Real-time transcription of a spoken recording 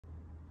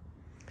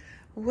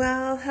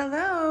Well,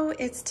 hello,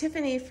 it's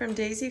Tiffany from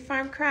Daisy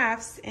Farm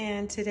Crafts,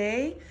 and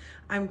today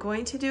I'm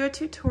going to do a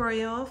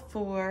tutorial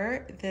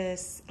for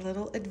this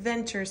little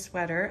adventure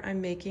sweater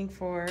I'm making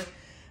for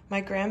my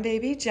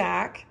grandbaby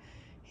Jack.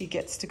 He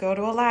gets to go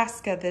to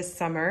Alaska this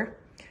summer,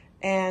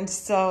 and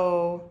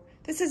so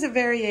this is a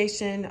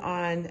variation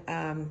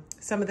on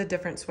some of the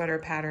different sweater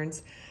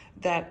patterns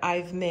that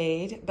I've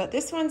made, but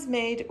this one's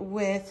made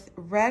with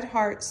Red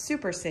Heart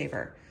Super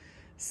Saver.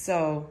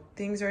 So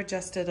things are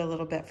adjusted a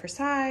little bit for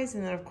size,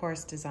 and then of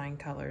course design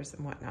colors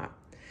and whatnot.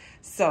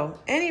 So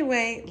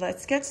anyway,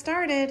 let's get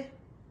started.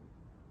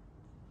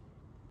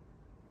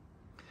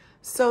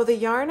 So the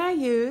yarn I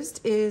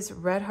used is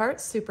Red Heart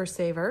Super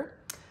Saver.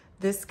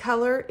 This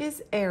color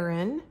is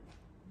Aran.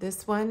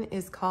 This one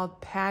is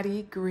called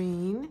Patty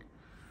Green.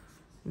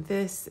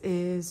 This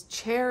is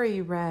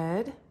Cherry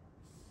Red.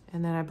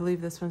 And then I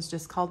believe this one's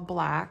just called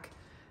Black.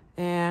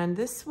 And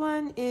this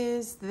one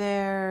is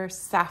their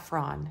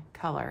saffron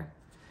color.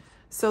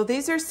 So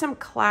these are some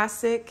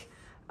classic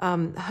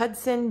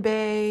Hudson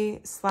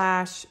Bay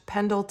 /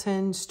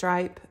 Pendleton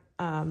stripe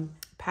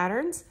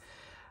patterns.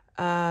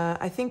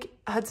 I think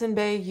Hudson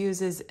Bay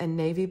uses a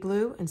navy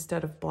blue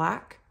instead of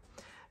black.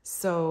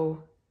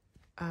 So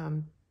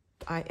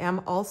I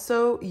am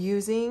also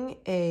using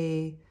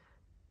a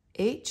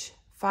H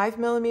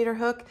 5mm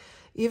hook.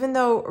 Even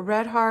though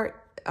Red Heart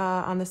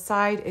on the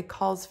side, it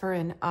calls for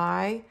an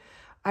I.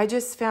 I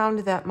just found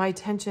that my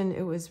tension,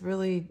 it was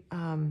really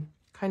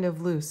kind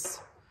of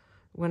loose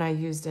when I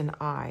used an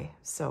I.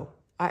 So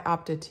I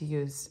opted to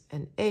use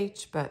an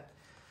H, but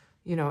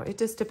you know, it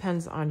just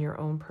depends on your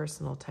own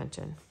personal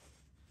tension.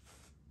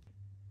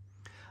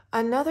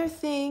 Another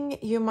thing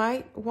you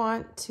might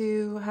want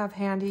to have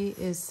handy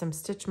is some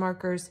stitch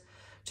markers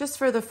just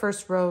for the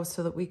first row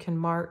so that we can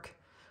mark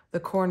the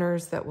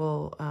corners that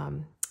will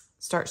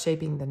start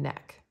shaping the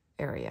neck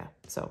area.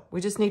 So we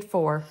just need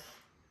 4.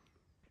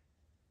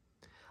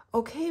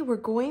 Okay, we're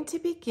going to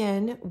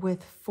begin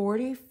with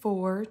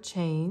 44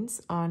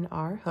 chains on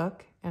our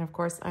hook. And of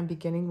course, I'm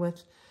beginning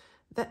with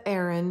the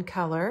Aran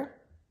color.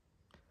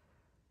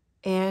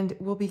 And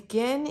we'll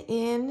begin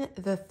in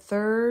the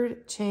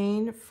 3rd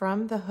chain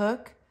from the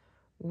hook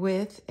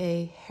with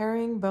a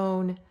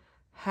herringbone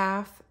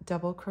half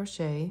double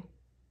crochet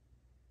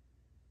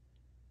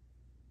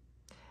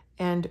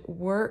and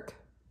work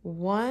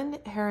 1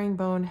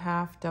 herringbone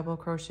half double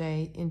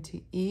crochet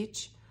into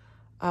each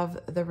of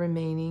the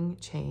remaining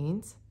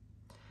chains,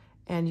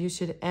 and you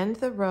should end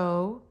the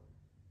row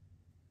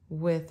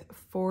with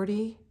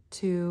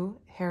 42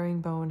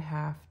 herringbone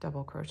half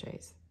double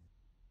crochets.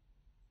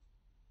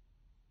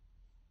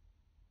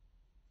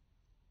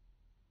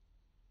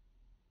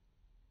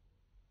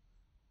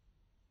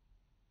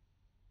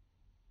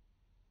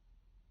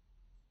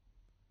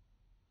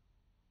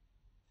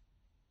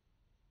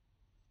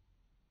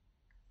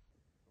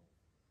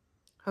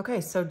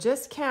 Okay, so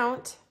just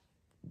count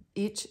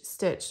each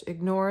stitch.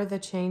 Ignore the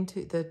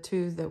the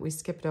 2 that we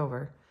skipped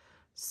over.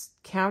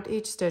 Count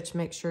each stitch,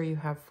 make sure you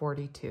have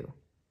 42,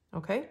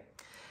 okay?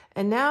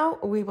 And now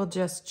we will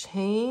just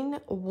chain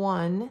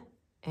 1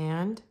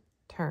 and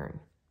turn.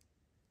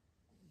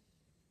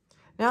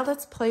 Now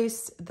let's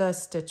place the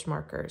stitch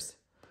markers.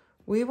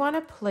 We want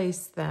to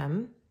place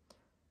them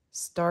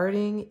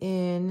starting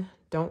in,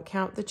 don't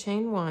count the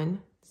chain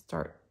 1,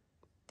 start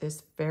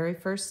this very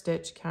first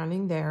stitch,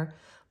 counting there.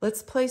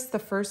 Let's place the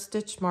first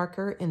stitch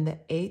marker in the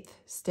 8th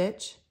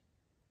stitch.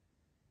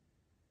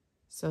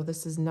 So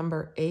this is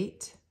number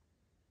 8.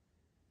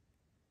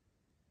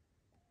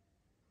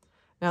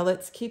 Now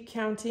let's keep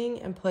counting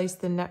and place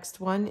the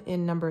next one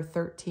in number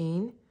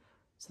 13.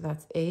 So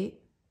that's 8,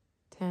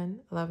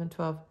 10, 11,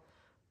 12,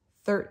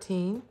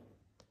 13.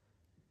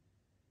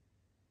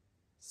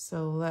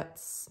 So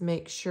let's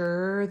make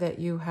sure that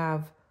you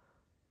have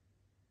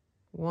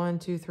 1,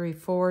 2, 3,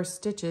 4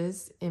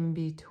 stitches in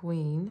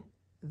between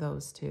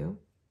those 2.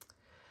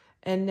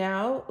 And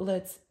now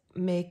let's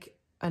make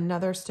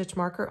another stitch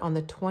marker on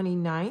the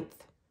 29th.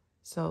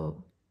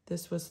 So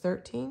this was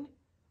 13.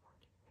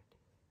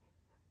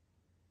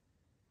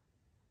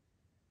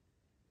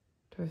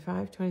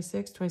 25,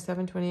 26,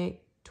 27, 28,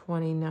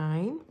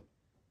 29.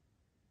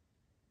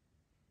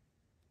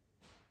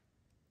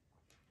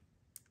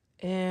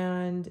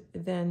 And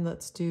then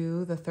let's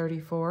do the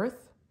 34th,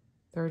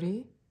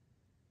 30,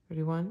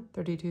 31,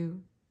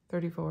 32,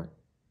 34.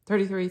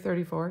 33,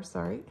 34,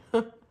 sorry.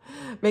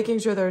 Making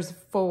sure there's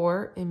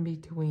 4 in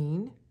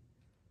between.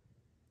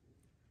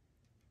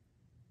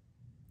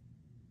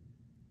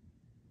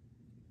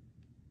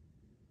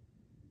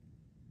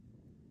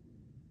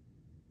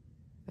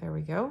 There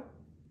we go.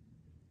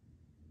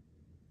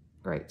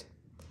 Great.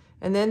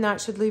 And then that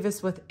should leave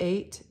us with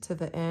 8 to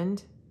the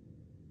end.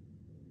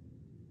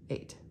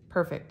 8,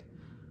 perfect.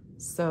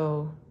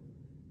 So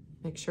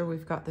make sure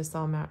we've got this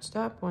all matched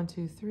up. 1,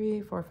 2,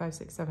 3, 4, 5,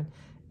 6, 7,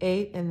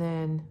 8, and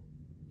then,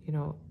 you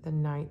know, the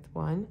 9th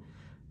one.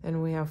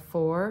 Then we have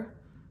 4,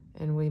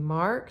 and we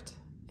marked,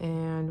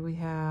 and we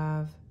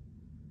have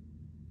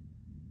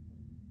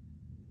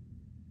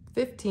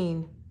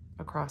 15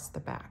 across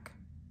the back.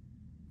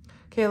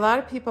 Okay, a lot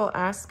of people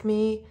ask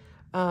me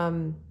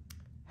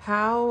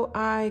how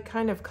I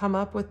kind of come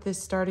up with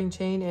this starting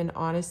chain, and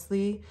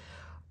honestly,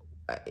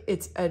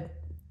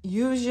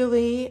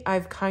 usually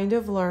I've kind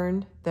of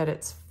learned that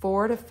it's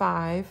 4 to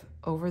 5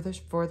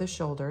 for the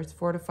shoulders,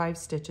 4 to 5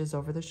 stitches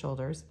over the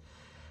shoulders.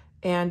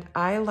 And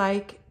I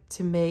like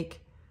to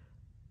make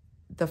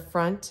the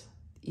front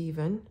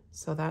even.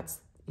 So that's,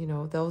 you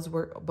know, those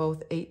were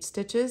both 8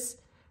 stitches.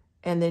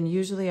 And then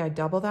usually I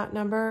double that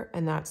number,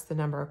 and that's the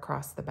number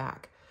across the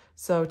back.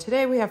 So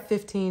today we have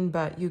 15,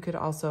 but you could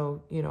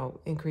also, you know,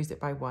 increase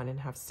it by 1 and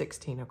have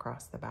 16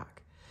 across the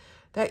back.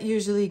 That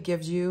usually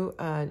gives you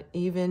an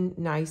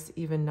nice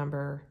even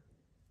number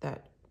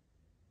that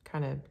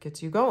kind of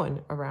gets you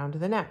going around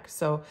the neck.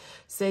 So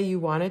say you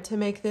wanted to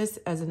make this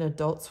as an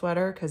adult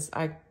sweater, because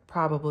I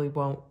probably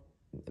won't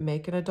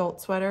make an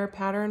adult sweater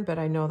pattern, but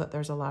I know that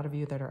there's a lot of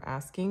you that are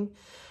asking,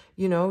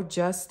 you know,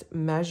 just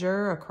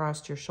measure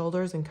across your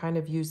shoulders and kind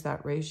of use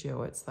that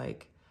ratio. It's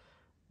like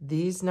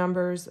these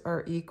numbers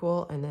are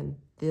equal, and then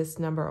this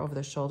number over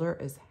the shoulder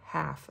is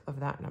half of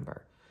that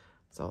number.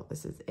 So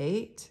this is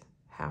 8,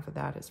 half of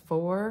that is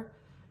 4,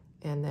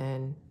 and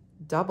then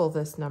double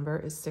this number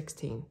is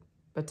 16.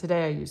 But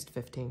today I used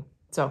 15.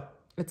 So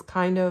it's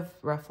kind of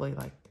roughly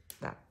like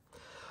that.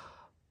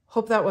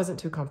 Hope that wasn't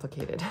too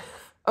complicated.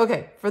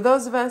 Okay, for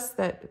those of us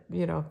that,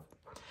 you know,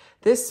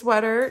 this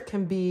sweater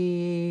can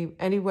be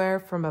anywhere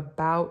from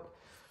about,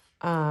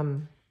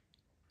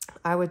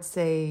 I would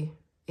say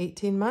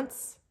 18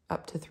 months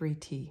up to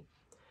 3T.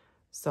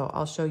 So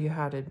I'll show you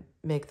how to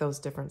make those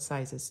different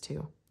sizes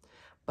too.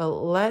 But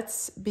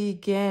let's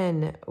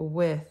begin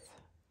with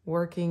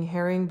working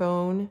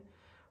herringbone,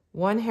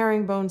 1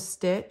 herringbone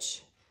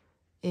stitch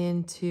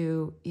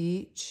into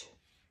each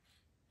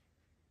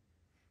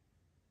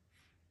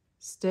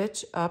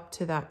stitch up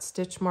to that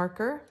stitch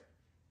marker.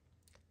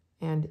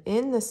 And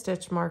in the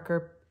stitch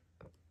marker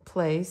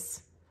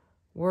place,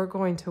 we're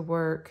going to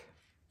work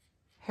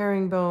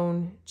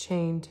herringbone,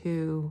 chain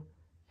 2,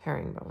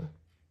 herringbone.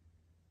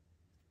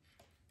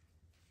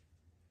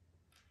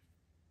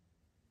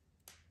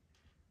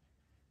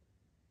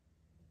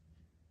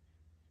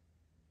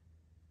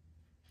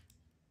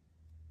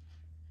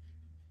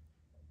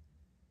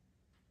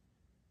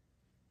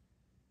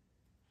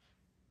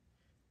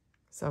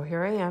 So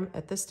here I am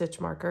at the stitch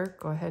marker.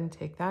 Go ahead and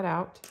take that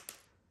out.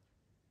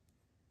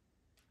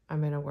 I'm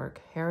going to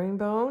work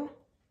herringbone,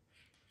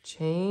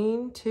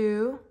 chain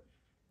 2,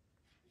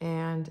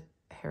 and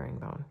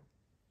herringbone.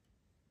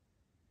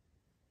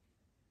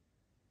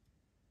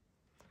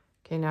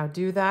 Okay, now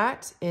do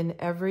that in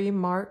every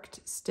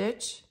marked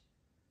stitch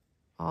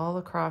all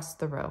across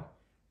the row.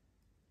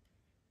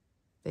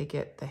 They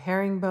get the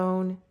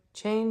herringbone,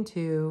 chain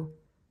 2,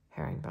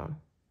 herringbone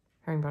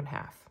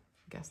half,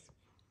 I guess.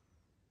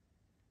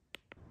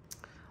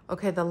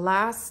 Okay, the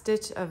last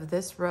stitch of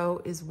this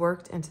row is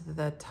worked into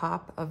the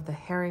top of the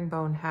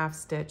herringbone half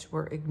stitch.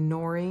 We're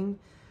ignoring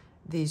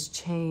these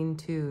chain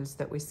 2s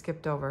that we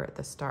skipped over at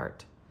the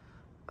start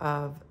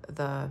of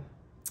the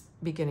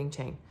beginning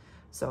chain.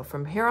 So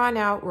from here on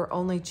out, we're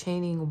only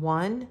chaining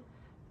 1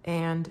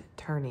 and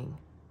turning.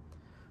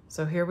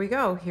 So here we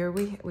go. Here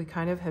we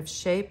kind of have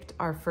shaped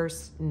our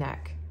first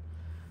neck.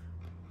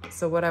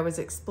 So what I was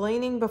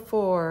explaining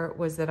before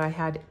was that I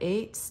had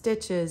 8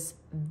 stitches,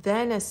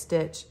 then a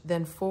stitch,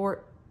 then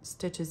 4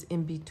 stitches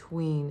in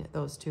between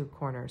those 2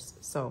 corners.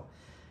 So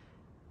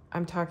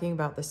I'm talking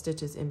about the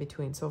stitches in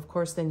between. So of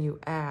course, then you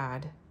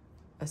add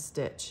a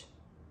stitch.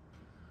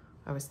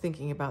 I was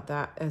thinking about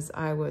that as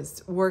I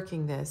was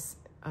working this,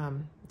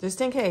 just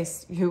in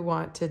case you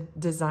want to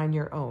design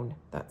your own.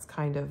 That's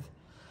kind of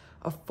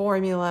a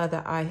formula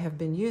that I have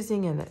been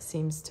using and that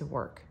seems to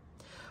work.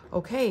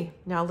 Okay,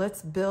 now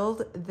let's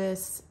build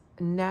this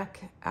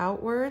neck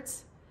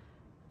outwards,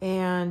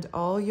 and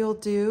all you'll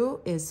do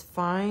is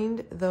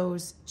find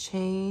those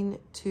chain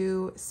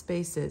 2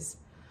 spaces.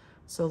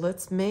 So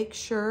let's make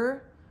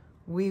sure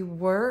we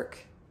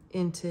work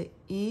into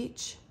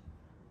each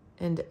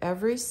and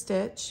every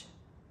stitch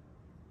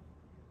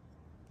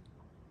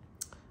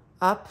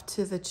up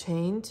to the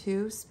chain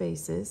 2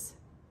 spaces,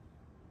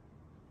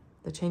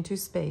 the chain 2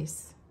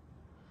 space.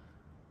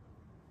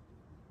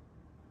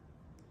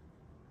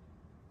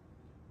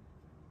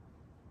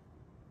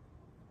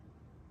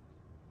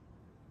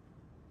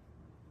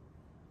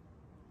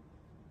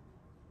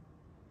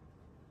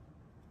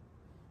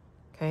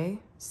 Okay,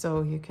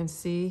 so you can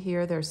see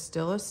here, there's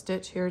still a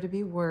stitch here to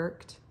be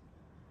worked.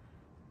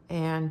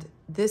 And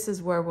this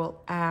is where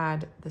we'll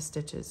add the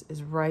stitches,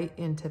 is right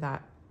into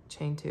that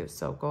chain 2.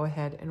 So go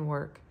ahead and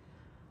work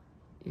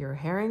your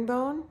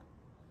herringbone,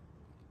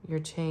 your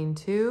chain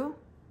 2,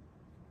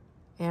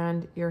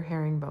 and your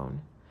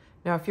herringbone.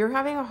 Now, if you're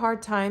having a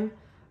hard time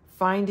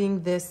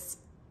finding this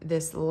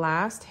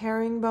last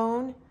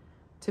herringbone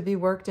to be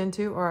worked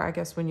into, or I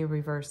guess when you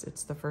reverse,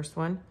 it's the first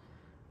one,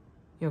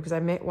 you know, because I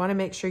want to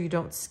make sure you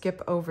don't skip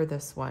over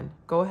this one.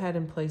 Go ahead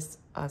and place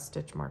a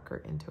stitch marker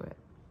into it.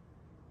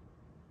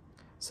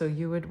 So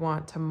you would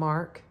want to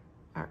mark,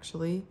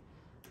 actually,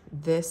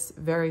 this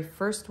very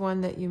first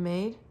one that you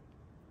made.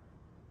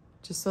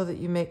 just so that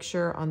you make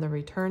sure on the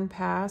return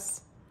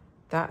pass,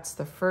 that's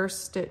the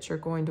first stitch you're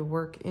going to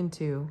work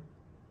into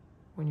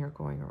when you're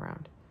going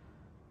around,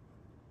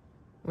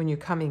 when you're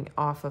coming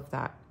off of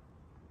that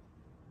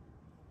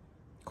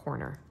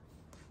corner.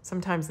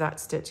 Sometimes that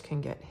stitch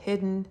can get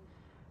hidden,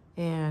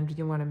 and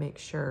you want to make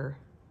sure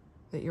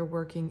that you're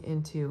working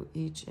into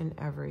each and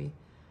every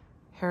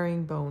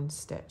herringbone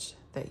stitch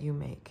that you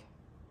make.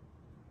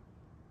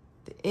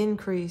 The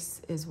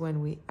increase is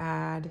when we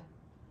add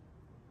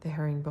the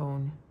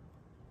herringbone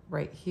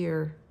right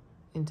here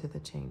into the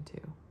chain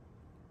 2.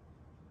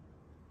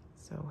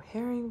 So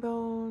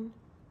herringbone,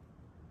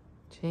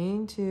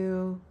 chain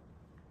 2,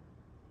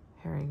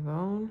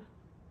 herringbone.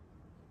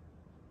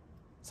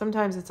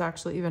 Sometimes it's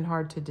actually even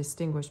hard to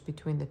distinguish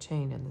between the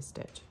chain and the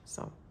stitch,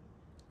 so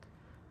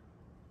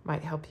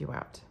might help you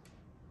out.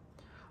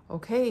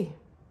 Okay.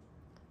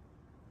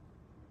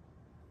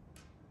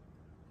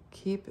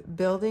 Keep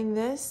building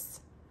this.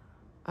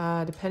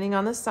 Depending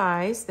on the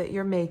size that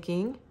you're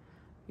making,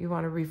 you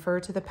want to refer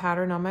to the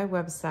pattern on my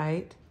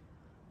website,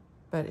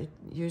 but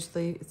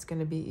usually it's going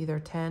to be either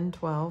 10,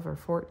 12, or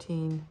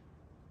 14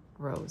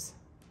 rows.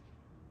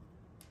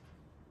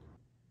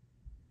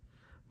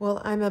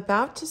 Well, I'm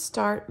about to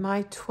start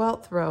my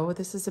 12th row.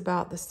 This is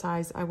about the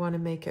size I want to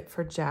make it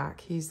for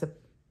Jack. He's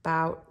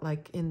about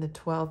like in the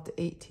 12 to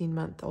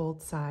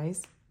 18-month-old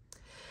size.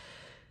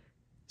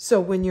 So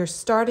when you're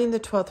starting the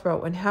 12th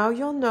row, and how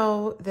you'll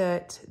know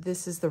that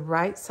this is the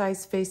right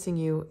size facing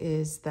you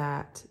is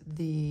that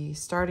the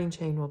starting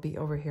chain will be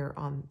over here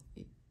on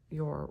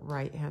your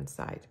right-hand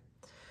side.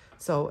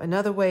 So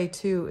another way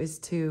too is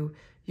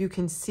you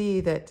can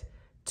see that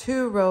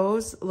 2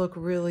 rows look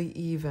really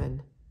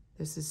even.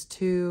 This is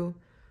 2,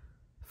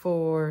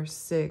 4,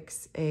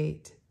 6,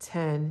 8,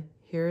 10.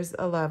 Here's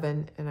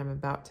 11, and I'm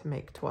about to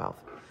make 12.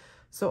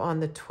 So on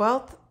the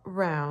 12th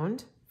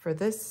round, for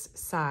this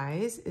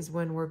size, is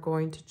when we're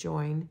going to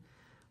join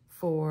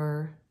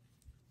for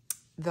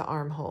the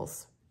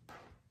armholes.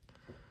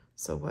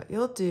 So what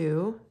you'll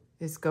do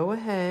is go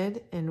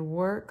ahead and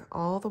work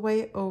all the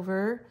way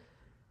over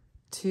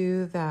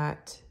to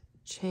that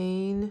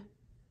chain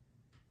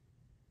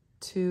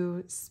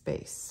 2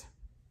 space.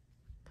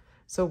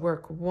 So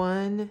work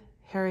 1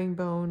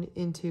 herringbone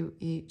into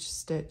each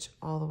stitch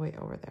all the way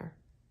over there.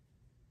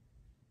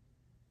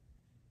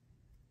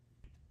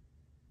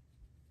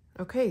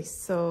 Okay,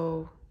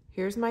 so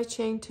here's my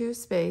chain 2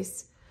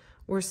 space.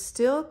 We're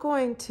still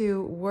going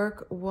to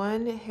work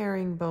 1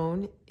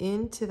 herringbone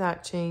into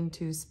that chain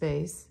 2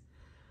 space.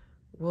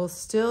 We'll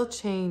still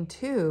chain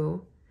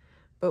 2,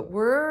 but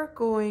we're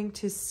going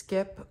to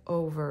skip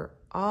over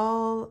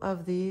all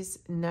of these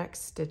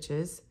next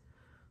stitches.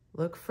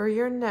 Look for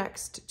your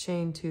next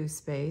chain 2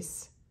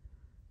 space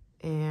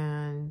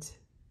and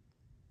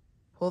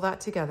pull that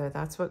together.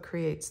 That's what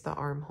creates the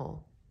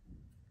armhole.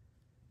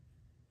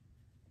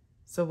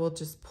 So we'll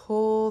just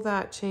pull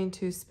that chain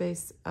 2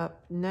 space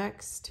up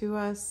next to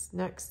us,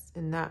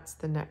 and that's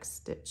the next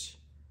stitch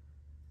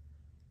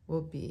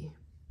will be.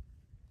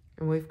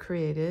 And we've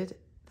created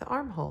the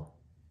armhole.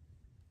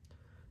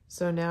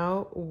 So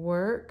now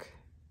work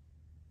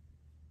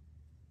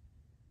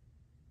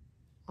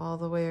all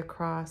the way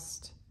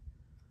across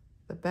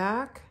the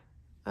back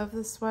of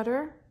the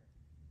sweater,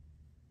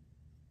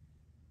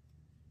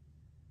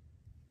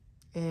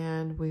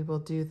 and we will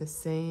do the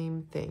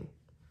same thing.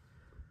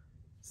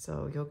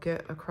 So you'll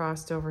get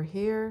across over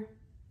here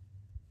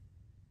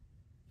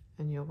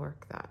and you'll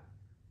work that.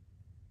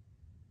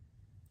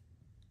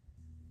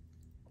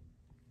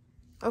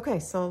 Okay,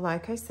 so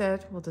like I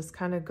said, we'll just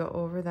kind of go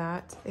over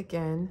that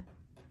again.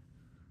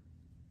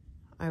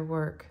 I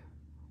work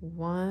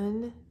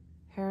 1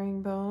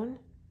 herringbone,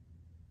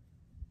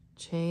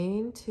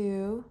 chain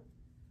 2,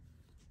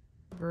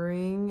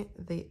 bring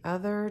the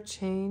other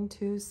chain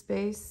 2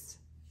 space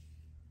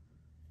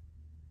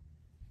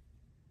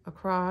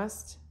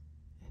across,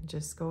 and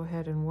just go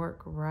ahead and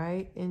work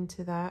right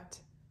into that,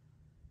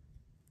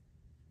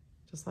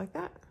 just like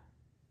that.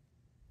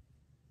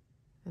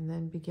 And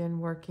then begin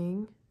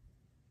working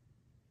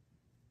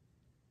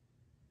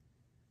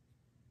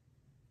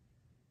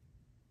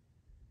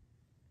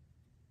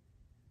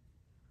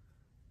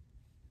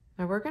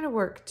now we're going to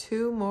work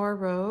 2 more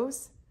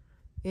rows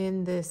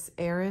in this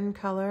Aran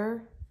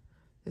color,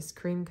 this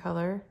cream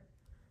color,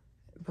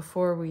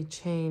 before we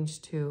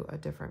change to a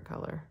different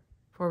color,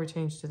 before we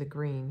change to the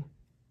green.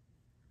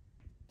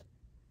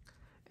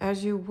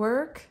 As you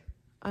work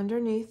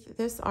underneath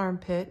this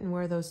armpit and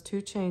where those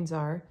 2 chains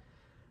are,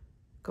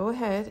 go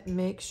ahead and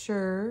make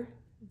sure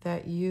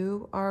that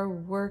you are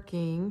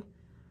working.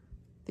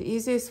 The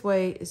easiest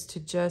way is to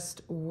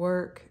just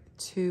work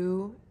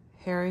 2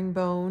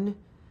 herringbone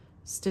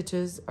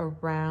stitches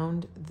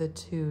around the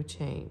 2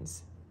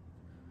 chains.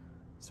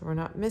 So we're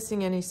not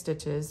missing any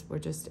stitches, we're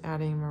just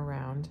adding them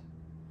around.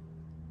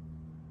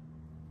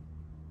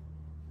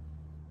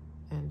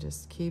 And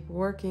just keep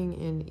working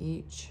in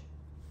each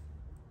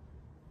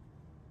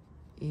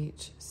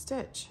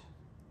stitch.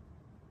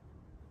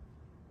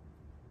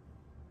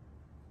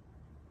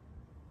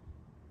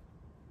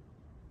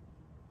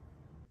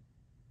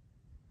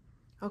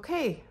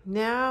 Okay,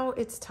 now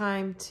it's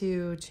time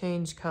to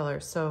change color.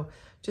 So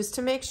just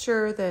to make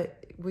sure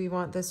that we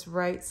want this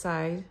right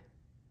side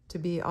to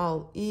be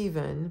all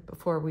even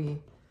before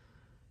we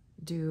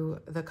do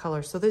the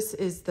color. So this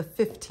is the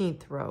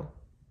 15th row.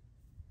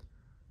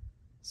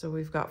 So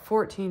we've got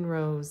 14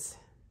 rows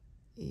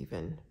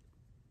even.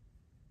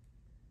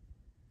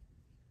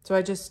 So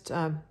I just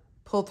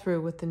pull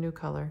through with the new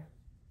color.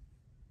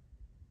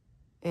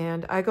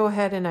 And I go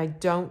ahead and I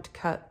don't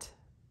cut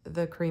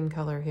the cream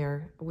color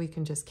here. We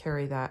can just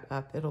carry that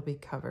up. It'll be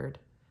covered.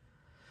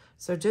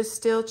 So just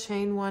still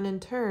chain one and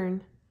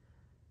turn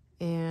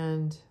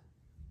and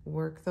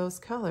work those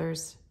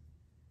colors.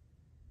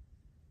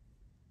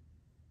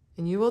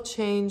 And you will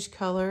change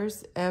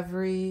colors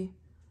every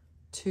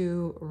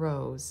 2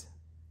 rows.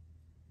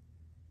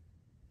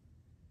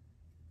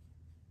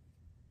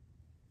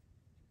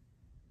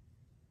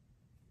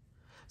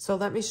 So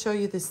let me show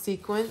you the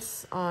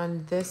sequence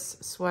on this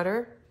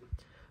sweater.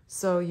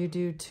 So you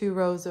do 2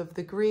 rows of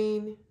the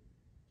green,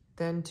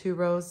 then 2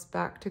 rows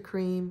back to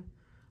cream,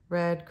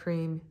 red,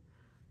 cream,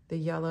 the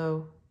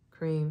yellow,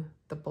 cream,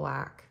 the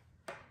black,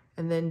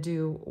 and then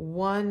do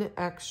 1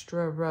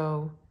 extra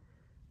row,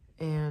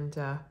 and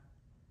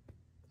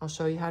I'll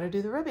show you how to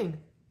do the ribbing.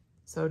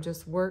 So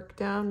just work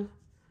down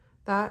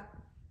that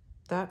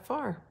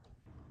far.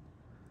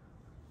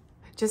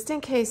 Just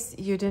in case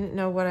you didn't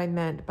know what I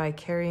meant by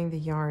carrying the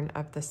yarn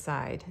up the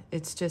side,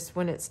 it's just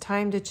when it's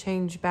time to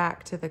change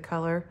back to the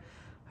color,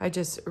 I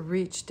just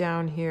reach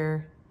down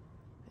here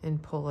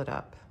and pull it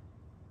up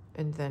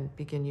and then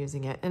begin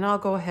using it. And I'll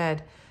go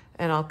ahead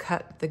and I'll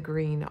cut the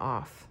green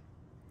off.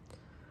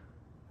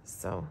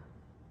 So,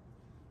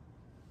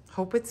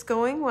 hope it's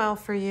going well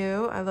for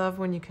you. I love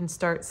when you can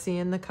start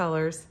seeing the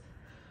colors.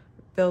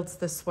 Builds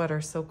the sweater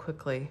so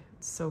quickly.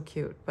 It's so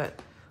cute. But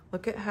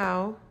look at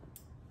how,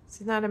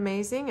 isn't that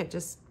amazing? It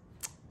just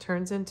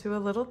turns into a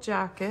little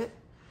jacket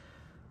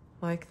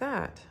like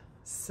that.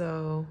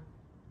 So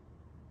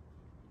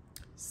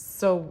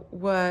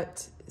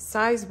what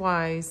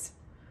size-wise,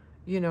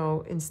 you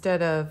know,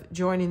 instead of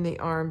joining the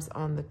arms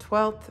on the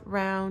 12th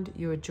round,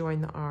 you would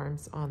join the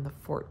arms on the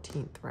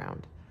 14th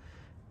round.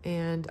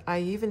 And I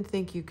even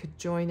think you could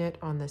join it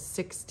on the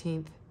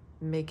 16th,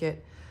 make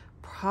it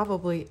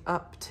probably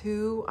up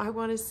to, I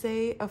want to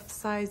say, a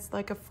size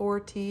like a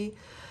 4T,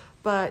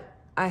 but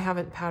I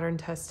haven't pattern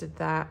tested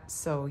that,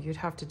 so you'd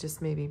have to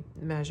just maybe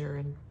measure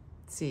and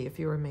see if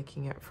you were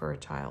making it for a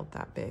child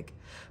that big.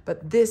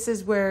 But this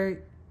is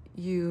where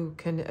you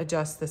can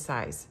adjust the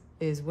size,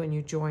 is when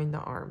you join the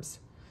arms.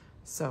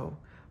 So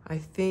I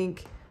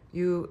think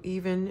you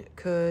even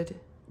could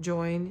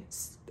join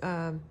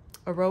a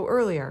row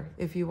earlier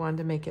if you wanted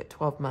to make it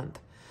 12-month.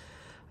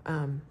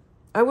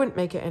 I wouldn't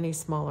make it any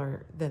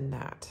smaller than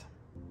that.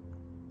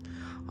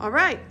 All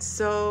right,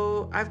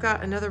 so I've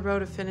got another row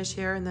to finish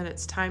here, and then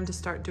it's time to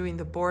start doing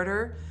the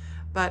border.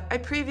 But I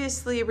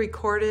previously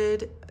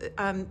recorded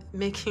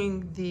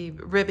making the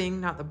ribbing,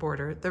 not the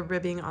border, the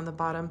ribbing on the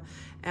bottom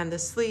and the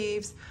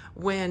sleeves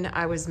when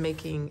I was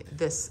making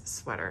this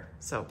sweater.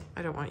 So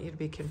I don't want you to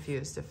be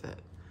confused if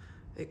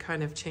it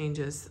kind of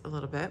changes a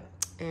little bit.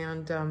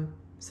 And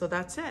so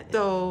that's it.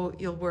 So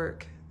you'll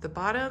work the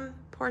bottom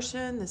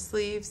portion, the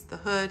sleeves, the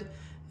hood,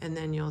 and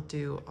then you'll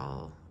do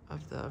all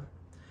of the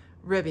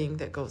ribbing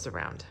that goes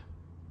around.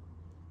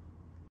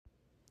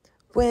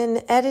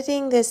 When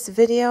editing this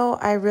video,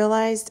 I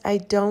realized I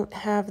don't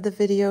have the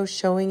video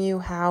showing you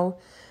how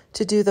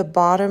to do the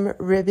bottom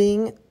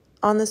ribbing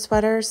on the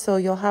sweater, so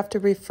you'll have to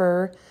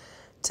refer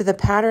to the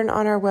pattern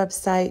on our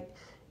website.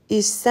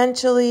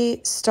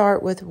 Essentially,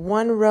 start with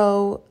 1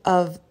 row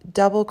of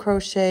double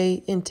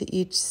crochet into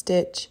each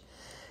stitch,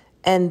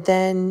 and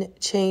then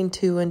chain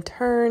 2 and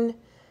turn,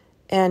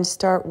 and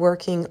start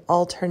working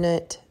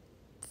alternate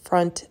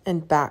front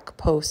and back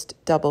post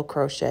double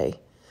crochet.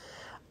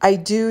 I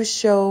do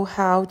show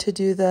how to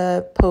do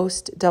the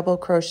post double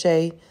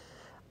crochet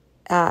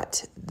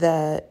at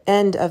the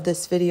end of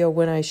this video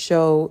when I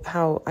show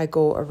how I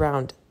go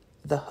around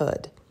the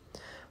hood.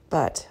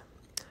 But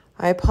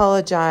I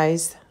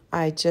apologize,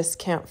 I just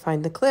can't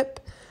find the clip.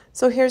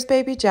 So here's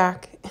baby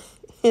Jack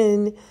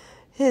in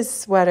his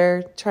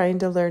sweater trying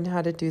to learn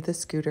how to do the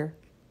scooter.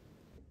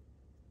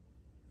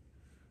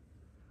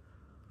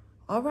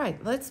 All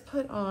right, let's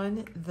put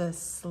on the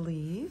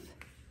sleeve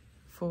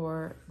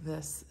for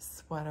this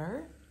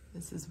sweater.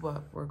 This is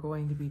what we're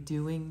going to be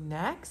doing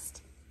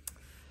next.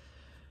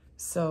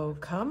 So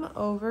come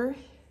over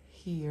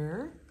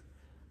here.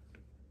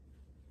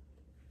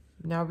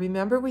 Now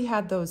remember, we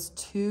had those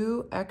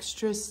 2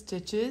 extra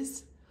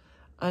stitches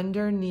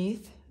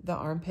underneath the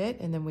armpit,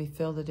 and then we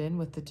filled it in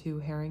with the 2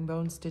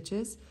 herringbone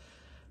stitches.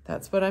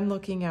 That's what I'm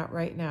looking at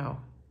right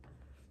now.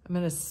 I'm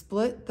going to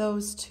split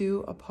those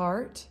 2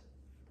 apart,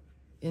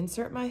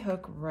 insert my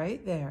hook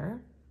right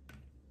there,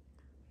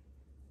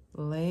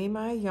 lay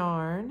my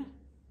yarn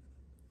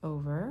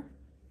over,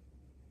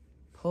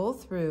 pull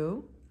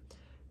through,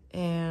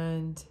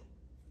 and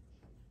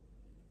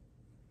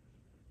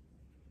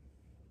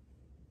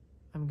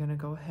I'm going to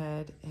go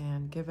ahead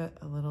and give it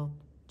a little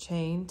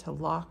chain to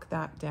lock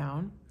that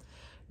down.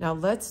 Now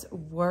let's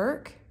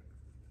work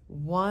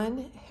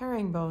one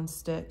herringbone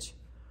stitch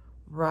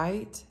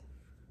right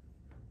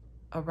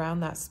around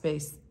that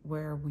space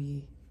where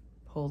we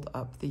pulled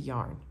up the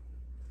yarn.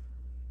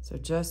 So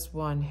just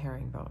one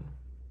herringbone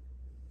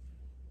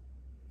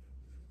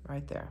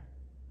right there.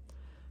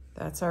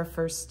 That's our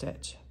first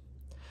stitch.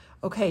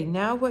 Okay,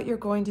 now what you're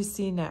going to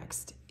see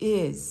next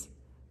is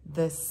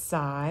the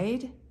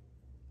side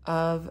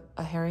of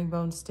a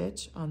herringbone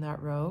stitch on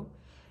that row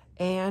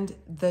and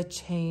the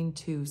chain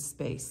 2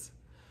 space.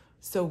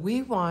 So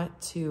we want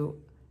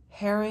to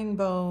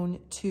herringbone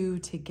 2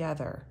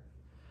 together.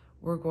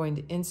 We're going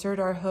to insert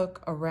our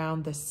hook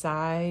around the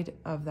side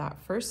of that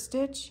first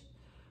stitch,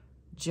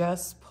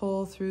 just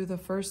pull through the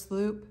first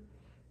loop,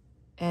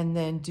 and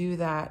then do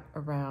that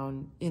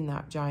around in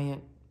that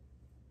giant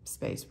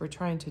space. We're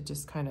trying to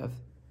just kind of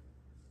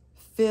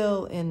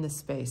fill in the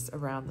space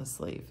around the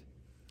sleeve.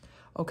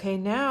 Okay,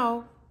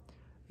 now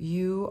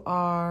you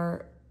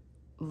are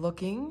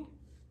looking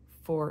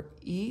for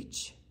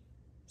each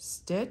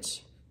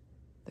stitch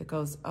that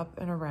goes up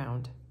and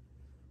around,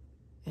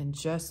 and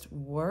just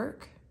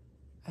work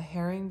a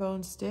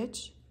herringbone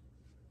stitch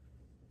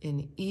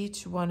in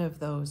each one of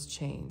those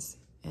chains,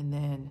 and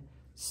then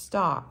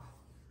stop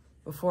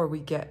before we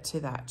get to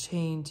that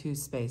chain 2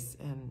 space,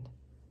 and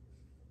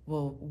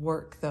we'll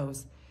work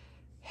those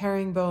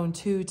herringbone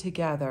 2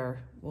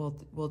 together.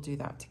 We'll do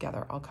that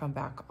together. I'll come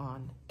back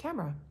on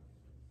camera.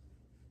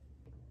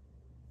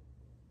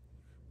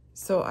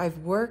 So I've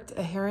worked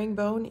a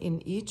herringbone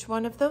in each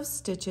one of those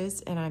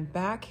stitches, and I'm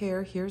back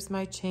here. Here's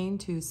my chain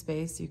 2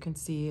 space. You can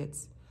see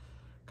it's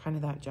kind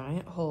of that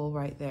giant hole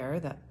right there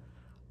that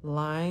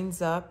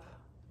lines up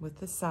with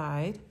the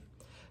side.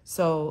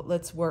 So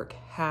let's work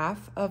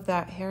half of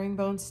that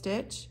herringbone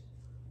stitch,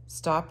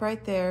 stop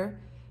right there,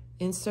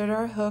 insert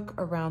our hook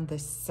around the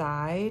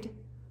side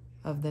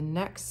of the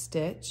next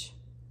stitch,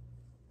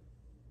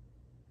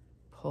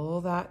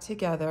 pull that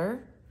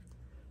together,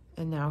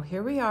 and now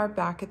here we are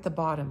back at the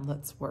bottom.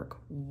 Let's work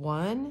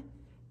one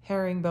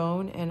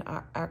herringbone, and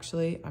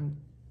actually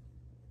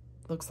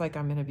looks like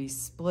I'm going to be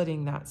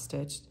splitting that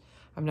stitch.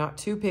 I'm not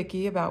too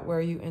picky about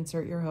where you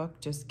insert your hook,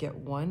 just get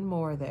one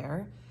more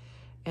there.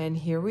 And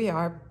here we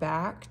are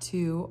back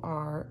to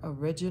our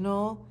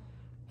original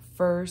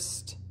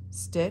first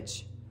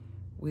stitch.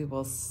 We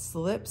will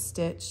slip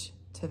stitch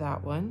to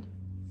that one,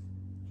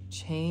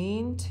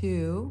 chain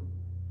 2,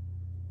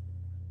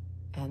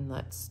 and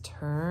let's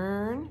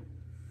turn.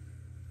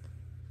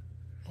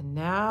 And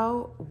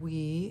now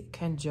we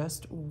can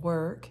just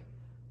work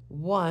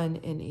one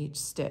in each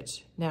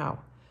stitch.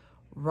 Now,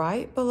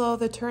 right below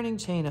the turning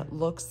chain, it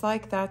looks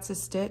like that's a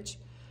stitch.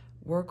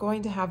 We're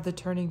going to have the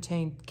turning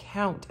chain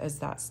count as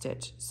that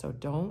stitch. So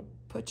don't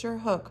put your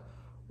hook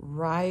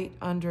right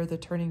under the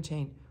turning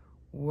chain.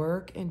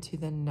 Work into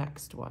the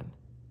next one.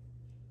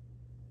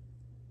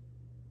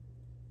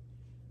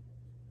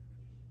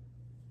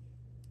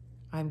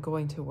 I'm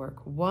going to work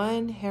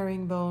one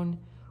herringbone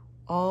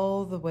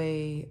all the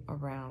way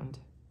around,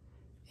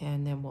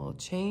 and then we'll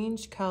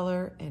change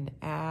color and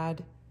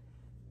add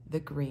the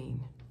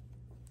green.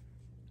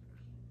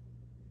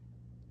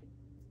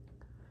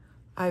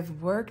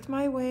 I've worked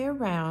my way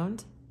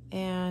around,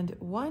 and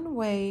one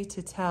way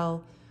to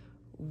tell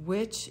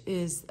which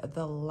is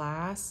the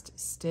last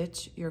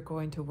stitch you're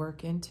going to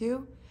work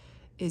into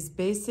is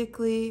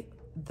basically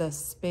the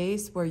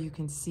space where you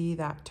can see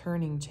that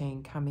turning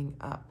chain coming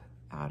up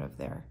out of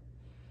there.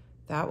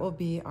 That will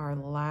be our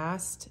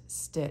last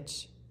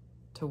stitch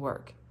to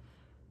work.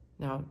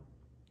 Now,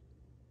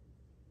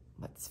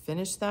 let's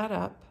finish that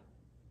up,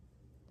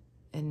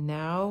 and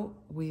now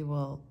we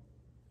will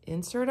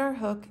insert our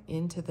hook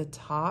into the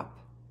top.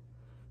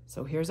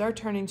 So here's our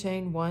turning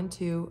chain, 1,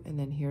 2, and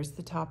then here's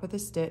the top of the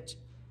stitch.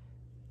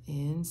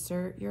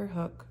 Insert your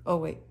hook. Oh,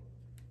 wait.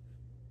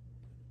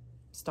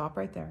 Stop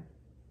right there.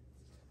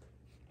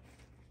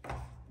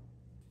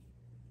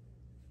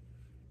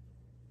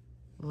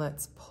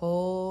 Let's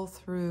pull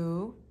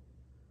through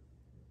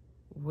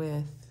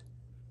with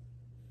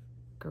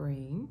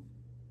green,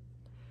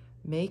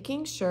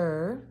 making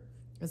sure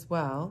as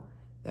well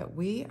that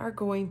we are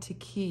going to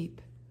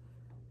keep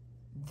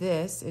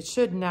this. It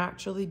should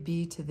naturally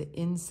be to the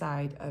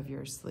inside of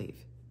your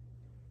sleeve.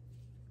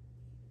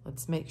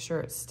 Let's make sure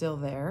it's still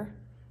there,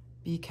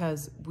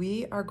 because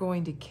we are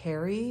going to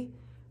carry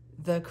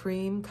the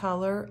cream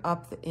color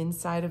up the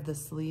inside of the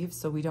sleeve,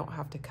 so we don't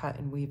have to cut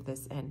and weave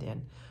this end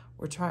in.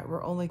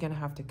 We're only going to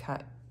have to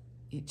cut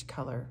each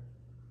color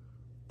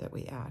that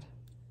we add.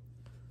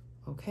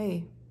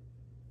 Okay.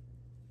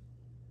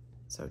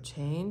 So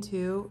chain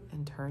 2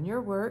 and turn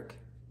your work.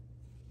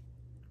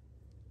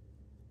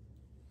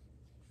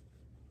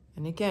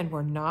 And again,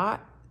 we're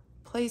not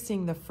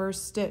placing the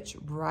first stitch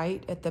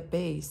right at the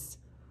base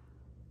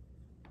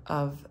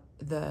of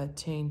the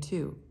chain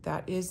 2.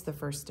 That is the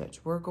first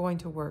stitch. We're going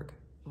to work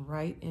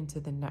right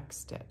into the next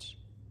stitch.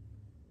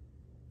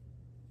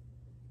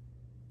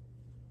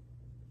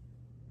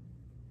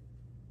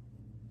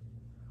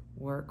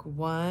 Work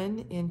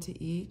one into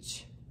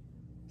each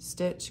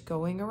stitch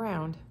going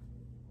around.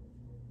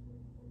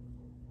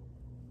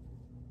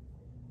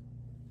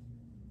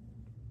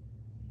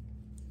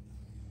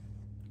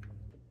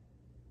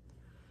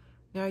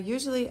 Now,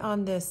 usually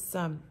on this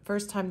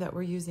first time that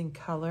we're using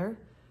color,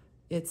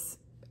 it's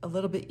a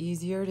little bit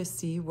easier to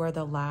see where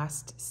the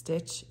last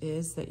stitch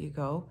is that you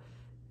go,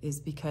 is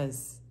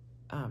because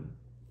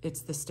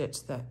it's the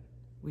stitch that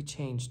we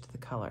changed the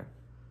color.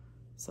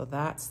 So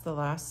that's the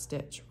last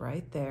stitch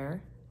right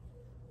there.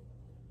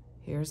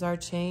 Here's our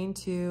chain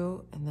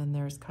 2, and then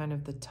there's kind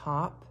of the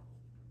top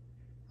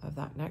of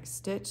that next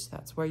stitch.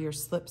 That's where you're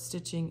slip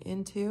stitching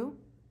into.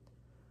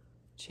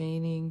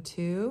 Chaining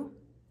 2,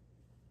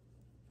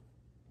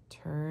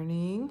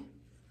 turning,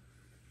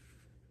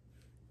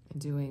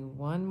 and doing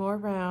one more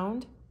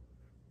round.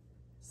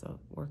 So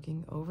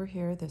working over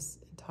here, this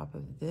on top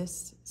of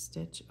this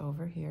stitch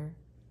over here.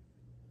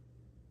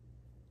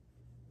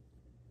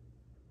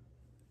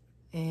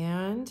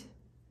 And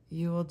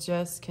you will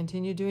just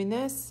continue doing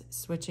this,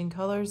 switching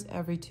colors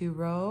every 2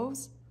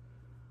 rows.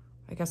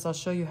 I guess I'll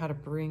show you how to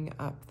bring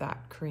up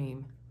that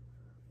cream.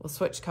 We'll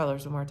switch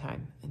colors one more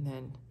time, and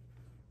then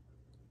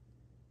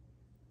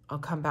I'll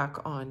come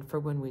back on for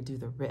when we do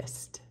the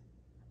wrist.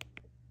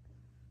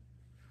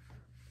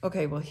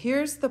 Okay, well,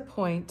 here's the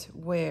point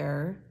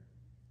where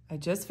I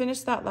just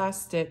finished that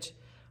last stitch.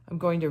 I'm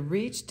going to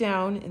reach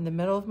down in the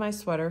middle of my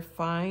sweater,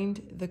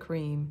 find the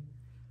cream,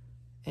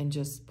 and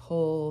just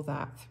pull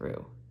that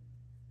through.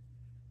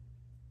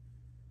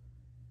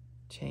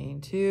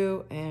 Chain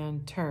 2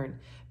 and turn.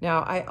 Now,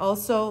 I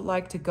also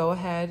like to go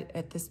ahead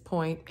at this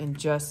point and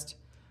just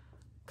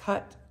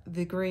cut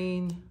the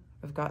green.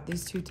 I've got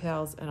these 2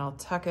 tails, and I'll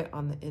tuck it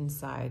on the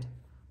inside,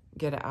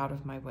 get it out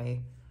of my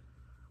way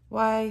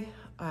while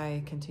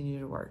I continue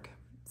to work.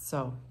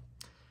 So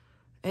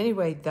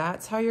anyway,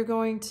 that's how you're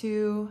going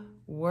to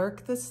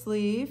work the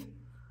sleeve.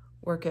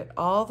 Work it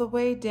all the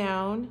way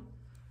down,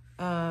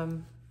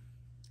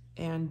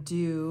 and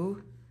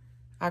do,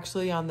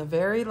 actually on the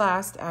very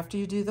last, after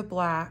you do the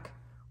black,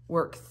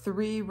 work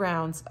 3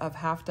 rounds of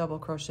half double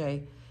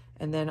crochet,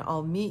 and then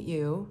I'll meet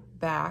you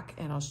back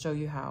and I'll show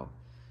you how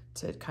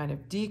to kind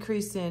of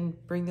decrease in,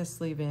 bring the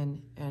sleeve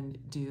in, and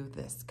do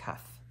this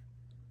cuff.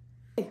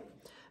 Okay.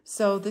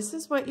 So this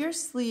is what your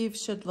sleeve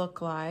should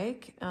look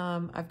like.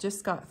 I've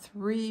just got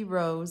 3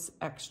 rows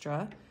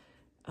extra.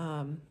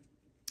 And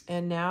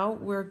now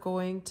we're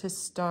going to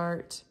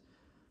start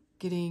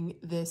getting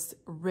this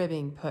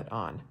ribbing put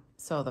on.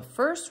 So the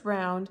first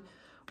round,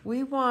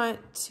 we want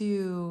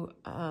to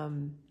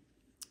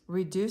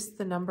reduce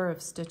the number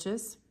of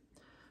stitches.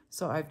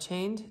 So I've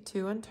chained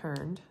 2 and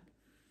turned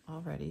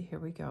already. Here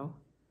we go.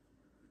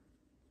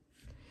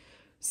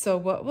 So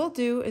what we'll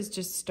do is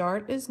just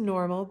start as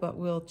normal, but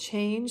we'll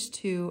change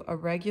to a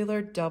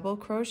regular double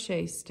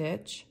crochet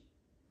stitch.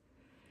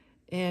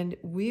 And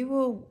we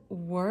will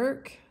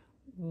work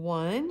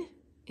 1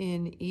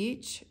 in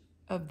each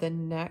of the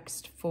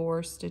next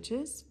 4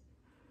 stitches.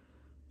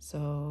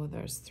 So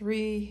there's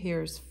 3,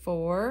 here's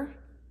 4.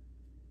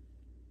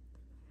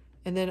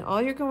 And then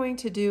all you're going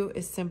to do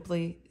is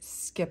simply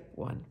skip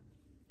 1.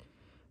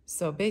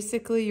 So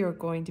basically you're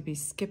going to be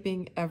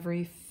skipping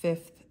every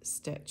 5th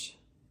stitch.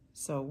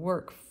 So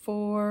work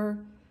 4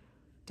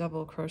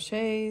 double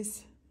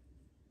crochets,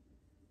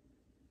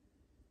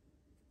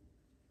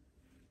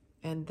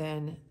 and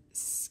then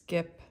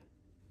skip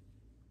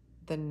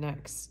the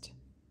next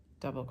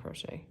double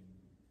crochet.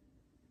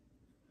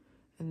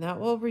 And that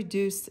will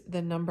reduce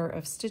the number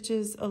of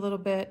stitches a little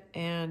bit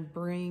and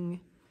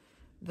bring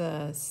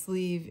the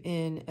sleeve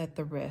in at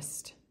the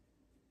wrist.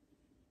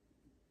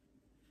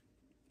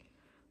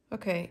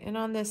 Okay, and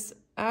on this,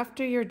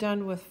 after you're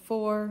done with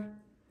 4,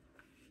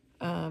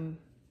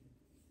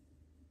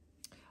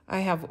 I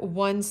have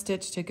 1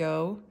 stitch to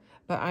go,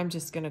 but I'm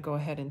just going to go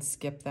ahead and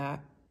skip that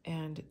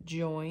and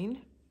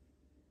join,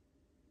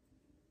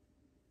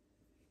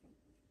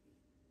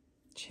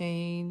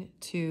 chain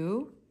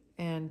 2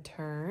 and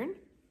turn.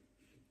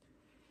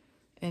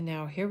 And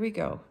now here we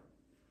go.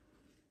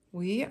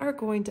 We are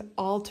going to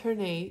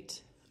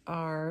alternate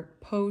our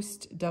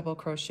post double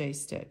crochet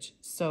stitch.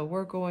 So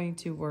we're going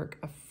to work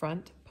a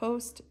front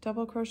post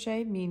double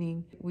crochet,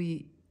 meaning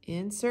we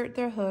insert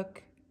the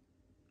hook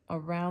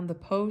around the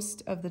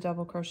post of the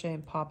double crochet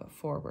and pop it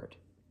forward.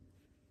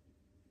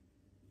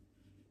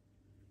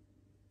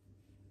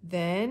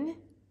 Then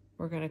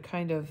we're going to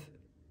kind of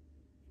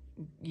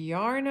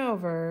yarn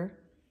over,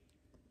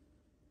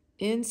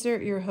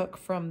 insert your hook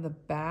from the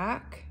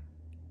back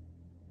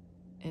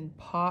and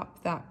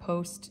pop that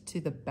post to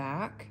the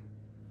back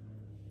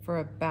for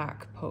a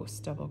back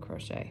post double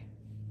crochet.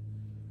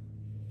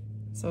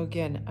 So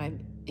again,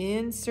 I'm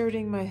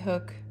inserting my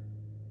hook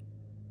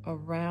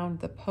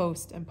around the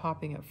post and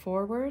popping it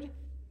forward.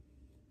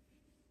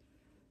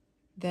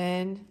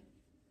 Then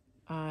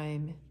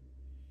I'm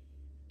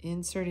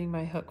inserting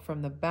my hook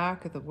from the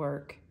back of the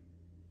work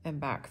and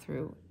back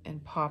through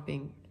and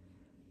popping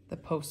the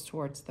post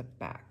towards the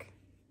back.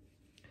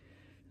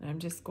 And I'm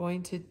just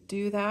going to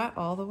do that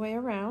all the way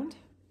around,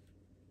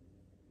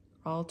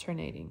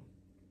 alternating.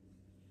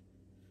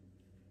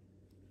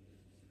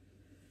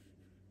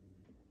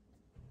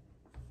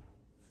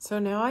 So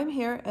now I'm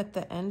here at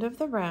the end of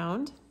the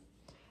round,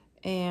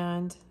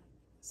 and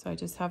so I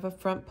just have a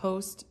front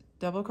post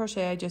double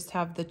crochet. I just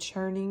have the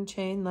churning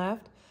chain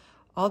left.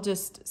 I'll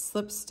just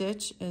slip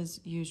stitch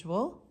as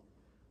usual,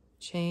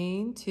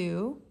 chain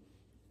 2,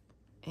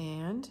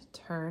 and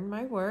turn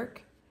my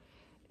work.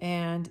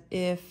 And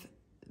if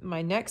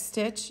my next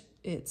stitch,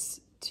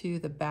 it's to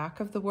the back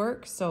of the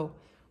work, so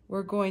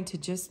we're going to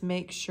just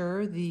make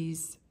sure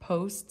these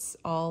posts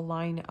all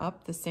line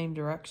up the same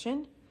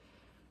direction.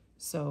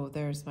 So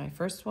there's my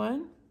first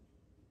one,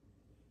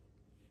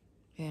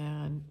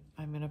 and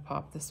I'm going to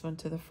pop this one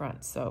to the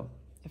front. So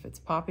if it's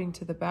popping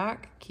to the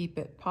back, keep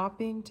it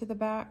popping to the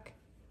back,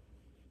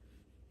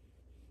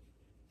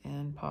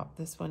 and pop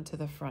this one to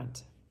the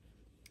front.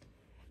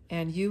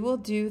 And you will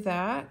do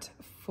that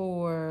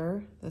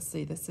for, let's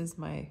see, this is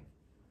my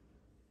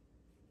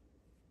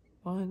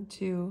 1,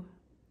 2,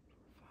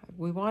 5.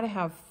 We want to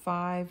have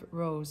 5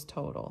 rows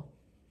total.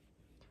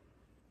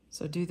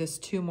 So do this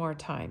 2 more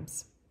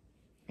times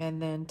and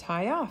then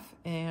tie off,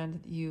 and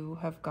you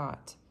have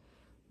got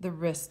the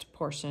wrist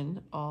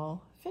portion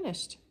all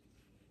finished.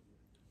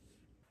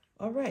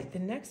 All right, the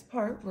next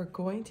part we're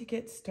going to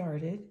get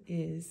started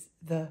is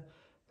the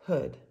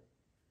hood.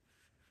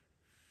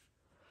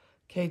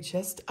 Okay,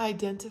 just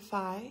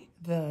identify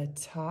the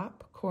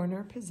top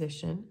corner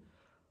position,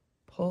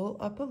 pull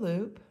up a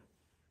loop,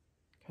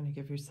 kind of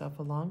give yourself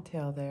a long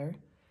tail there,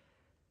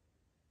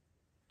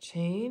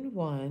 chain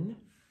 1,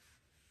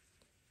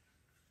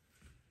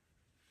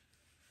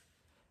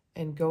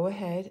 and go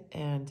ahead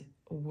and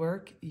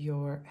work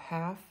your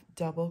half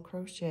double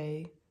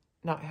crochet,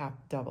 not half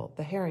double,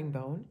 the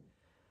herringbone,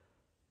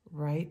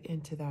 right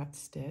into that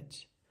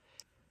stitch.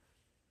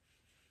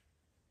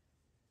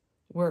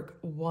 Work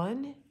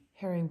 1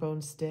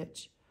 herringbone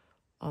stitch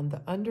on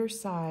the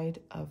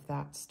underside of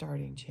that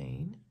starting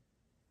chain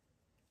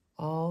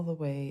all the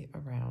way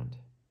around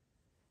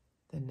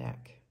the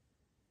neck.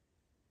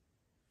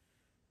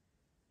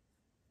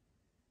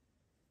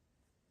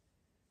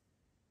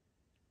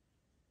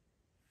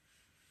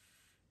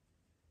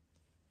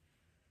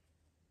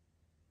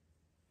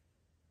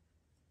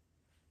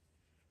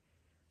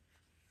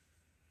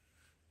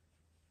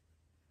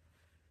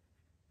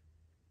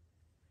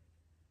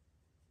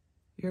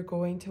 You're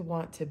going to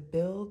want to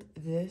build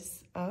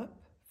this up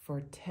for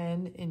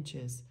 10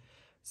 inches.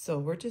 So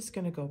we're just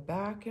going to go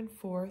back and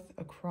forth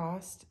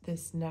across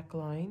this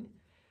neckline,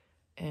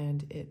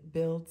 and it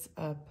builds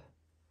up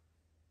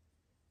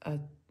a,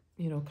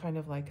 kind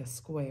of like a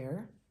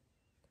square.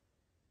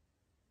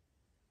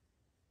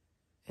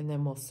 And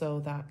then we'll sew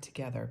that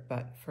together.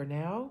 But for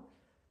now,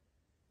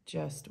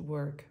 just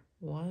work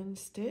 1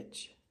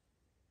 stitch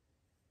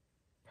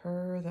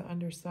per the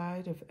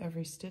underside of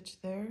every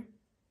stitch there.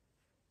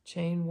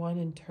 Chain 1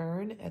 and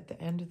turn at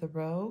the end of the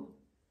row,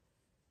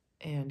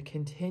 and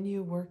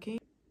continue working.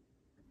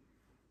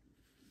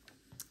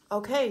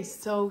 Okay,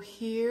 so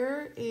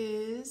here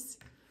is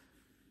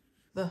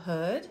the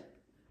hood.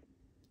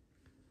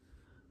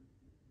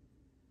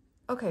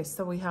 Okay,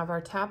 so we have our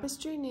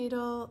tapestry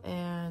needle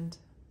and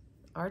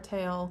our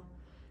tail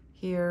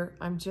here.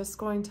 I'm just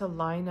going to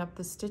line up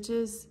the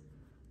stitches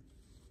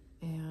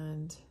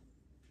and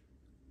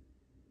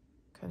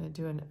kind of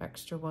do an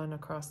extra one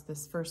across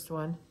this first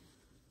one.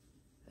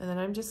 And then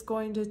I'm just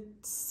going to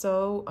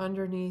sew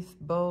underneath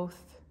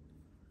both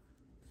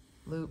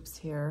loops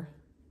here.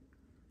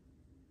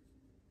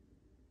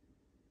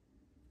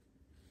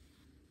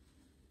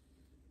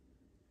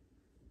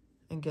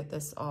 And get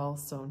this all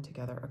sewn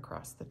together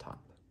across the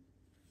top.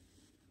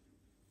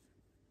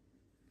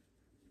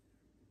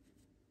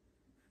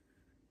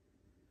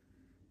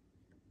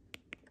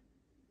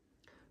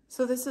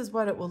 So this is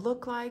what it will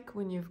look like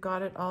when you've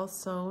got it all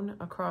sewn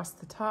across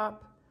the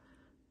top.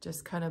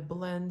 Just kind of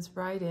blends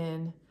right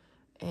in,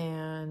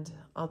 and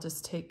I'll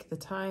just take the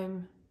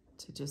time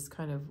to just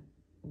kind of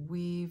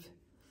weave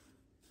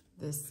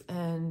this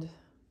end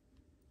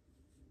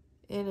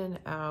in and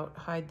out,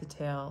 hide the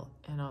tail,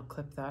 and I'll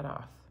clip that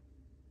off.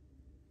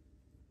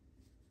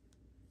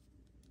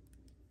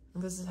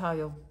 And this is how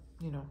you'll,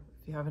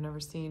 if you haven't ever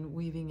seen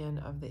weaving in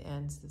of the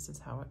ends, this is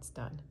how it's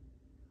done.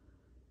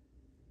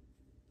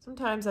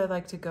 Sometimes I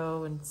like to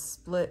go and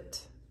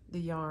split the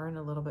yarn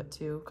a little bit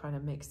too, kind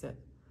of makes it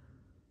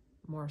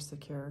more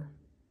secure.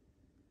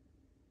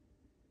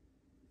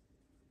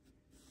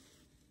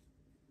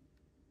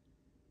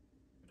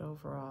 But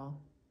overall,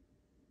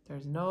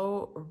 there's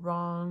no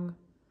wrong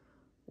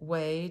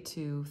way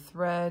to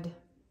thread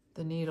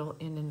the needle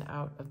in and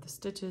out of the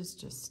stitches.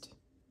 Just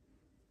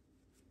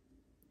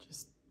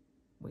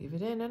weave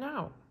it in and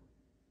out.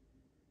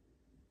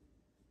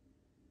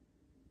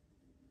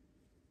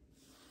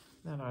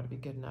 That ought to be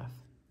good enough.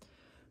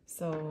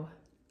 So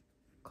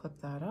clip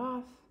that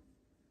off.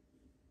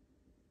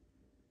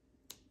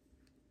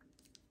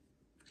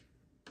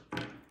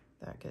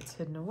 That gets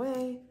hidden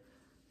away.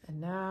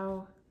 And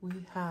now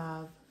we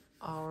have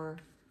our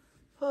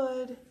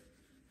hood.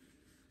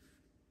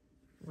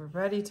 We're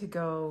ready to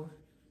go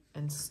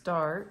and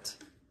start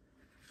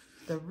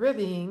the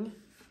ribbing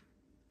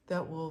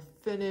that will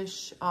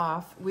finish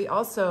off. We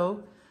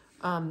also,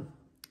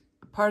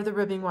 part of the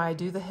ribbing why I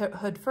do the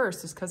hood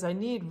first is because I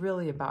need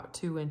really about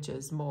 2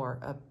 inches more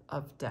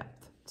of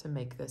depth to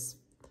make this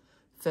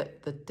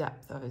fit the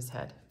depth of his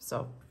head.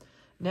 So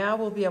now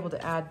we'll be able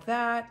to add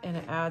that, and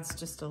it adds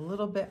just a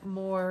little bit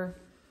more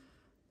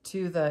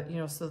to the, you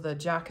know, so the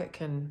jacket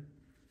can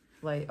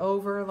lay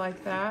over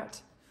like that.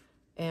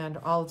 And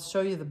I'll show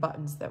you the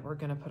buttons that we're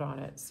gonna put on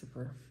it.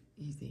 Super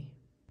easy.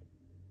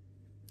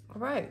 All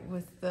right,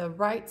 with the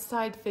right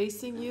side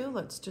facing you,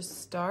 let's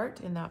just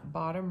start in that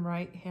bottom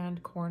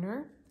right-hand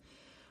corner.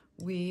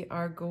 We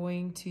are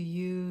going to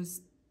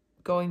use,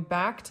 going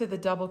back to the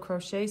double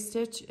crochet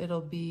stitch,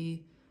 it'll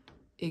be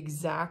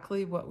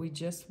exactly what we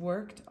just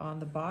worked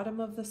on the bottom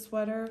of the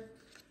sweater.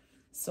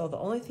 So the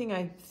only thing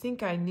I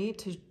think I need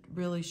to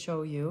really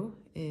show you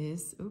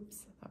is,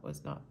 oops, that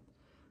was not,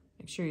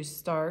 make sure you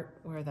start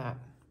where that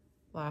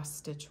last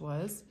stitch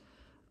was.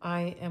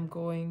 I am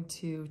going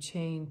to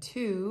chain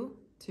 2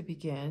 to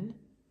begin,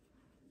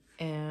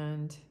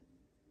 and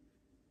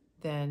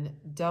then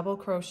double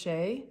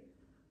crochet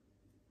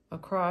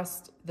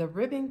across the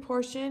ribbing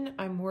portion.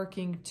 I'm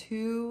working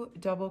 2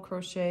 double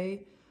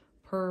crochet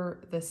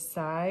per the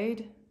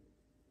side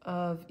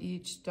of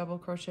each double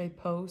crochet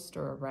post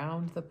or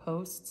around the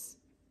posts.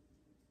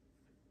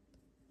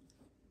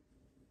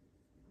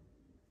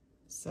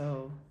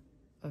 So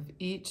of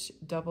each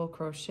double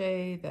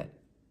crochet that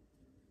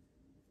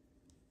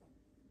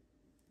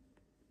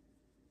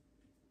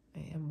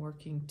I am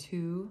working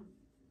 2.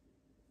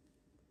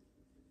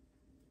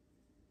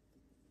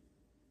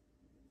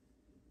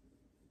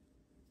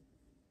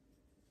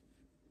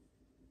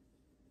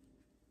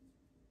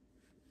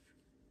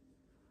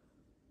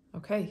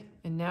 Okay,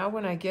 and now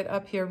when I get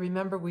up here,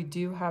 remember we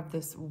do have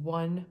this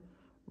 1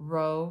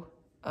 row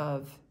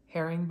of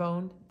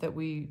herringbone that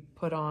we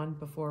put on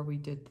before we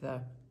did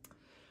the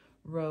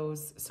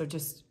rows. So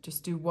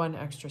just do 1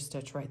 extra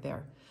stitch right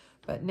there.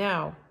 But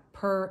now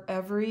per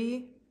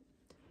every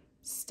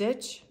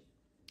stitch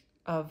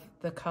of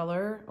the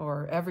color,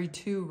 or every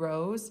 2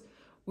 rows,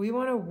 we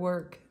want to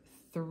work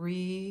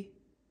 3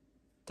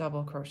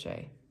 double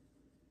crochet.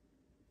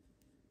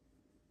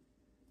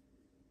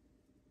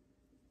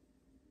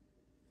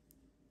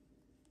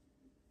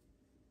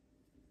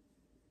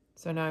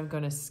 So now I'm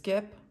going to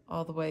skip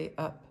all the way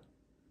up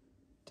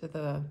to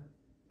the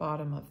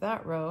bottom of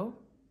that row.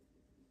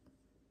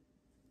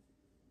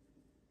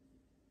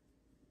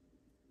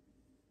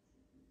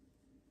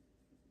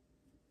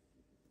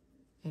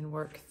 And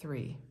work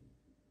 3.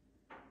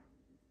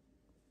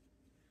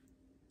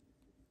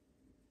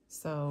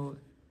 So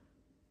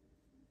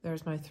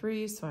there's my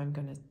 3, so I'm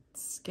going to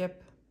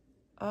skip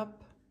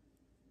up.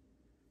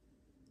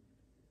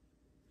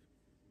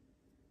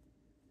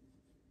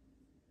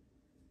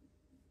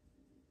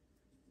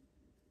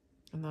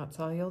 And that's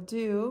all you'll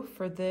do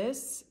for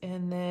this.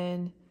 And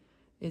then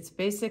it's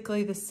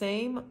basically the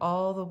same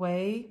all the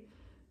way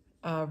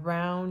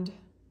around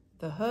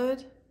the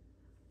hood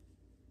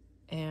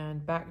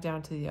and back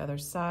down to the other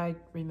side.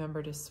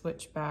 Remember to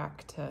switch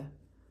back to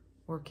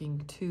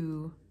working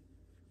 2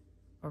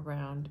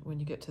 around when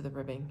you get to the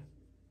ribbing.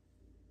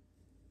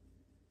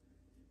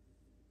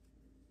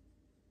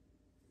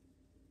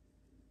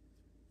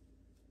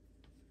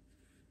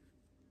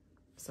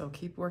 So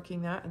keep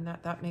working that, and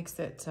that makes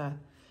it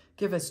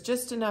give us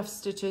just enough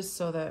stitches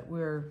so that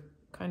we're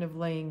kind of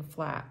laying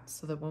flat,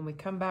 so that when we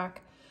come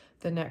back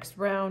the next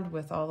round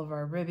with all of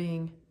our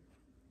ribbing,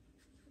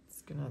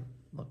 it's gonna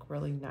look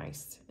really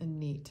nice and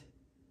neat.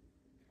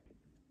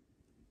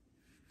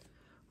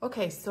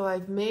 Okay, so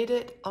I've made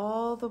it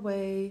all the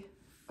way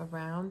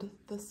around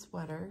the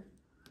sweater.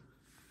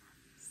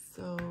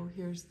 So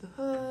here's the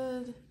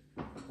hood.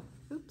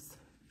 Oops,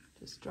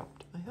 just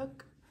dropped my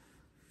hook.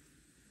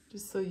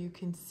 Just so you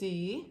can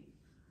see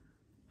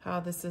how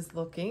this is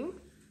looking.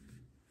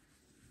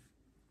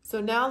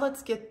 So now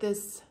let's get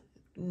this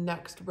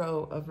next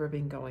row of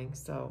ribbing going.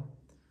 So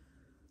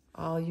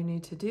all you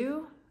need to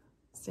do,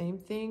 same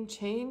thing,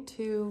 chain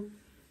 2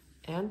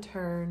 and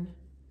turn.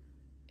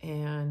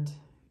 And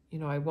you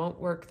know, I won't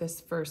work this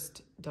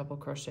first double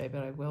crochet,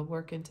 but I will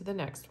work into the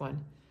next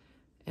one.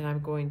 And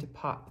I'm going to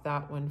pop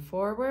that one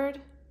forward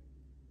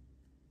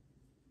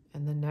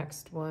and the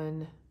next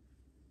one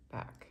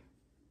back.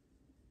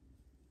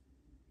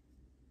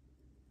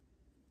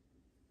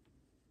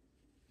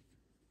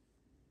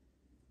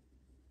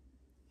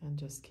 And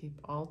just keep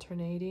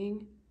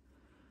alternating,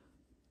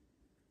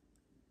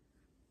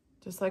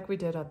 just like we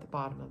did at the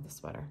bottom of the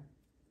sweater.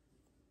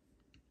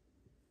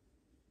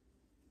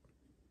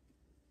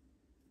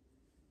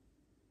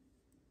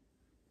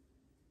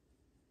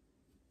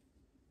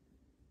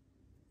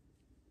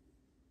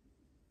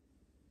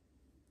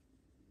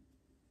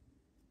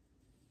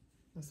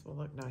 This will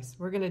look nice.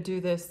 We're gonna do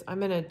this,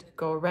 I'm gonna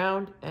go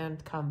around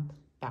and come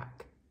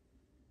back.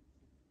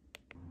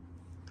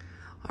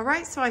 All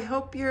right, so I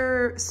hope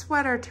your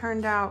sweater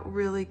turned out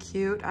really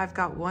cute. I've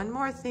got one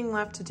more thing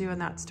left to do,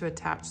 and that's to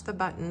attach the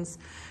buttons.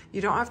 You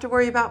don't have to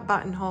worry about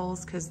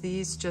buttonholes because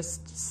these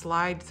just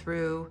slide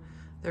through.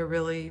 They're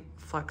really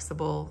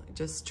flexible.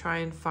 Just try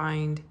and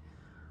find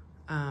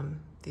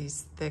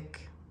these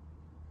thick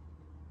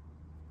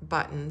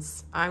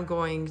buttons. I'm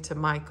going to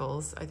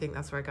Michael's. I think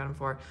that's where I got them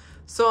for.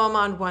 So I'm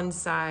on one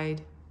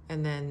side,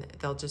 and then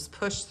they'll just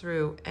push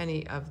through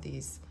any of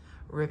these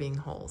ribbing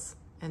holes,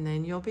 and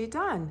then you'll be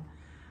done.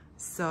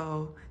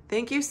 So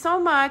thank you so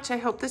much. I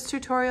hope this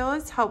tutorial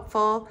is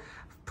helpful.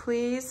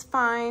 Please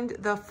find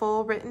the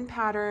full written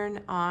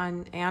pattern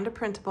and a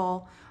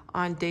printable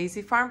on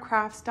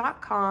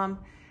daisyfarmcrafts.com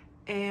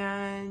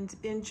and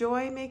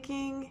enjoy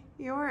making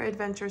your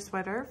adventure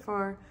sweater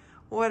for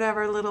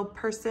whatever little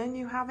person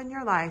you have in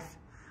your life.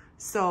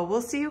 So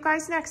we'll see you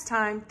guys next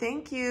time.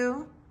 Thank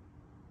you.